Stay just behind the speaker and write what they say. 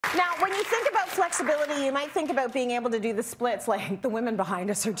Now, when you think about flexibility, you might think about being able to do the splits like the women behind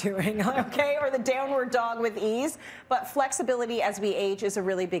us are doing, okay, or the downward dog with ease. But flexibility as we age is a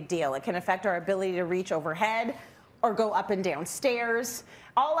really big deal. It can affect our ability to reach overhead or go up and down stairs.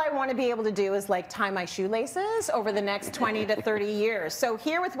 All I want to be able to do is like tie my shoelaces over the next 20 to 30 years. So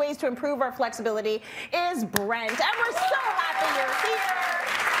here with ways to improve our flexibility is Brent, and we're so happy you're here.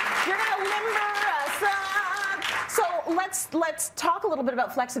 You're going to limber us up. So let's talk a little bit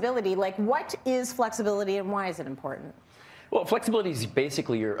about flexibility. Like, what is flexibility and why is it important? Well, flexibility is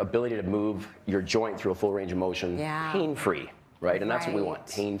basically your ability to move your joint through a full range of motion, pain-free, right? And that's what we want,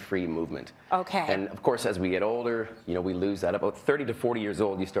 pain-free movement. Okay. And of course, as we get older, you know, we lose that. About 30 to 40 years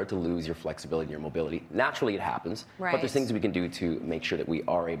old, you start to lose your flexibility and your mobility. Naturally, it happens, but there's things we can do to make sure that we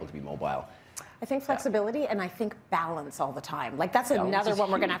are able to be mobile. I think flexibility and I think balance all the time. Like that's another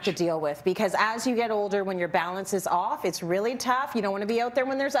one we're going to have to deal with, because as you get older, when your balance is off, it's really tough. You don't want to be out there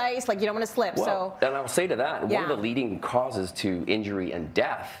when there's ice. Like you don't want to slip. Well, and I'll say to that, one of the leading causes to injury and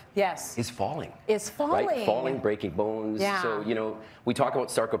death is falling. Right? Falling, breaking bones. So, you know, we talk about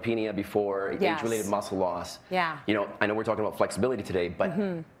sarcopenia before, age-related muscle loss. You know, I know we're talking about flexibility today, but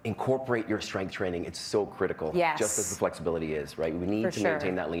incorporate your strength training. It's so critical, just as the flexibility is, right? We need to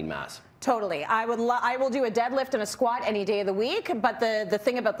maintain that lean mass. Totally. I will do a deadlift and a squat any day of the week, but the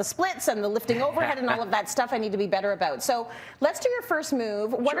thing about the splits and the lifting overhead and all of that stuff I need to be better about. So let's do your first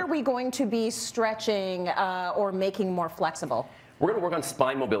move. What are we going to be stretching or making more flexible? We're going to work on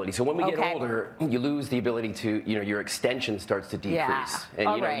spine mobility. So when we get older, you lose the ability to, you know, your extension starts to decrease.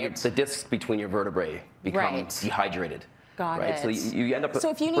 And you know, the discs between your vertebrae become dehydrated. Got it. So you end up So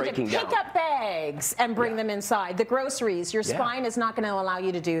if you need to pick up bags and bring them inside, the groceries, your spine is not going to allow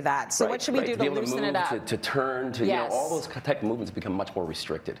you to do that. So what should we do to loosen it up? To turn, to you know, all those type of movements become much more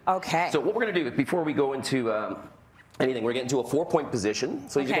restricted. Okay. So what we're going to do before we go into anything, we're going to get into a 4-point position.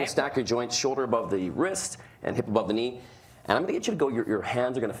 So you're going to stack your joints, shoulder above the wrist and hip above the knee. And I'm going to get you to go, your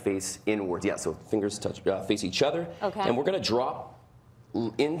hands are going to face inwards. So fingers touch, face each other. And we're going to drop you're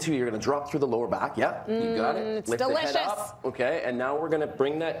going to drop through the lower back. You got it. It's Lift delicious. the head up. Okay, and now we're going to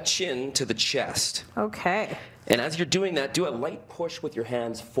bring that chin to the chest. Okay. And as you're doing that, do a light push with your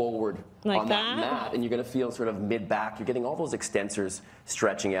hands forward on that mat, and you're going to feel sort of mid-back. You're getting all those extensors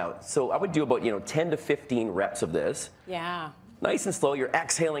stretching out. So I would do about 10 to 15 reps of this. Nice and slow. You're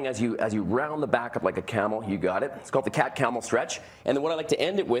exhaling as you round the back up like a camel. You got it. It's called the cat-camel stretch. And then what I like to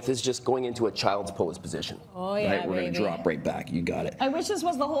end it with is just going into a child's pose position. We're going to drop right back. You got it. I wish this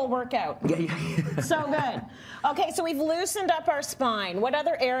was the whole workout. So good. Okay, so we've loosened up our spine. What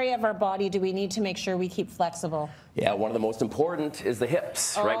other area of our body do we need to make sure we keep flexible? Yeah, one of the most important is the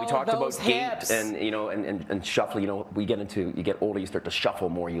hips, right? We talked about gait and and shuffle. You know, you get older, you start to shuffle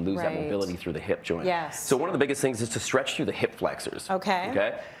more, you lose that mobility through the hip joint. So one of the biggest things is to stretch through the hip flexors.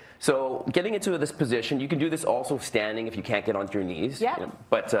 Okay. So getting into this position, you can do this also standing if you can't get onto your knees, you know,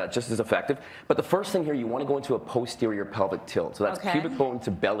 but just as effective. But the first thing here, you want to go into a posterior pelvic tilt. So that's pubic bone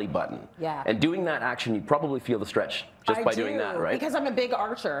to belly button. And doing that action, you probably feel the stretch just by doing that, right? Because I'm a big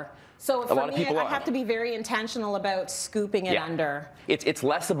archer. So for me, I have to be very intentional about scooping it under. It's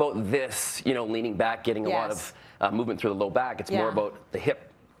less about this, you know, leaning back, getting a lot of movement through the low back. It's more about the hip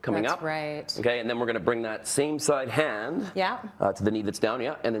coming up. Okay, and then we're going to bring that same side hand to the knee that's down,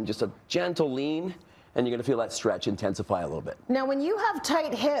 and then just a gentle lean, and you're going to feel that stretch intensify a little bit. Now, when you have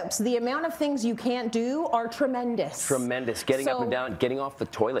tight hips, the amount of things you can't do are tremendous. Getting up and down, getting off the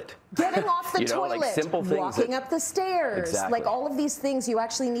toilet. Getting off the toilet, like simple things, walking up the stairs, like all of these things, you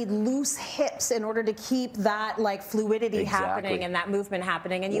actually need loose hips in order to keep that like fluidity happening and that movement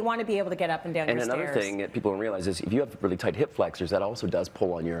happening, and you want to be able to get up and down your stairs. And another thing that people don't realize is if you have really tight hip flexors, that also does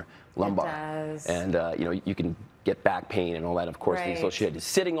pull on your lumbar. It does. And you know, you can get back pain and all that, of course, associated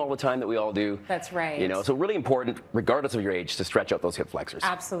sitting all the time that we all do. That's right. You know, so really important, regardless of your age, to stretch out those hip flexors.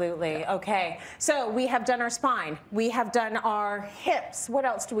 Absolutely. Okay. So we have done our spine. We have done our hips. What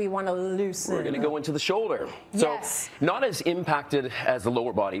else do we want to loosen? We're going to go into the shoulder. So not as impacted as the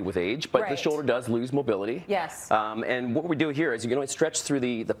lower body with age, but the shoulder does lose mobility. And what we do here is you're going to stretch through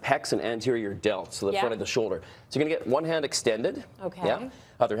the pecs and anterior delts, so the front of the shoulder. So you're going to get one hand extended.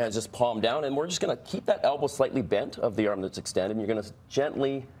 Other hand's just palm down, and we're just going to keep that elbow slightly bent of the arm that's extended, and you're going to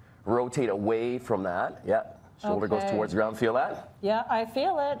gently rotate away from that. Shoulder goes towards the ground. Feel that? Yeah, I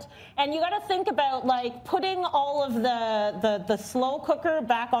feel it. And you got to think about like putting all of the slow cooker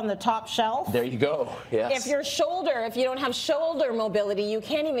back on the top shelf. There you go. Yes. If you don't have shoulder mobility, you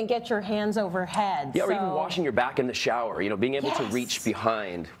can't even get your hands overhead. Yeah, or even washing your back in the shower. You know, being able to reach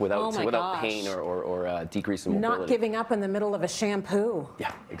behind without pain or decrease in mobility. Not giving up in the middle of a shampoo.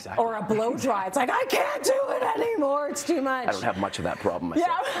 Yeah, exactly. Or a blow dry. It's like, I can't do it anymore. It's too much. I don't have much of that problem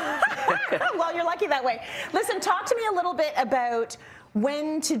myself. Yeah. Well, you're lucky that way. Listen, talk to me a little bit about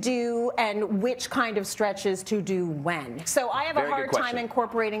when to do and which kind of stretches to do when. So I have a hard time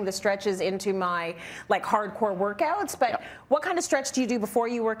incorporating the stretches into my like hardcore workouts, but what kind of stretch do you do before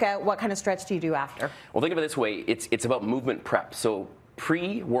you work out? What kind of stretch do you do after? Well, think of it this way. It's about movement prep. So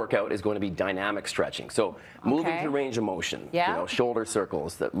pre-workout is going to be dynamic stretching. So moving through range of motion, you know, shoulder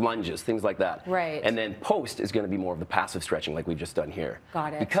circles, the lunges, things like that. Right. And then post is going to be more of the passive stretching like we've just done here.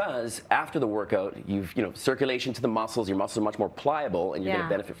 Got it. Because after the workout, you've, circulation to the muscles, your muscles are much more pliable, and you're going to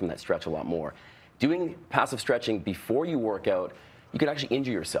benefit from that stretch a lot more. Doing passive stretching before you work out, you could actually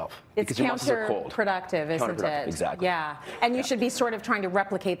injure yourself because your muscles are cold. Counterproductive, isn't it? Exactly. Yeah, and you should be sort of trying to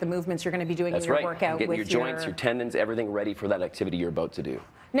replicate the movements you're going to be doing in your workout. Getting your joints, your tendons, everything ready for that activity you're about to do.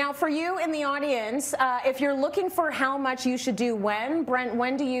 Now, for you in the audience, if you're looking for how much you should do when, Brent,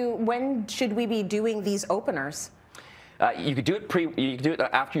 when should we be doing these openers? You could do it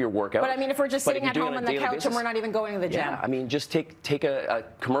after your workout. But I mean, if we're just sitting at home on the couch and we're not even going to the gym. Yeah, I mean, just take a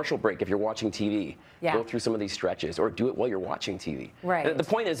commercial break if you're watching TV. Yeah. Go through some of these stretches, or do it while you're watching TV. Right. The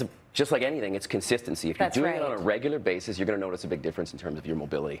point is, just like anything, it's consistency. If you're doing it on a regular basis, you're going to notice a big difference in terms of your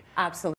mobility. Absolutely.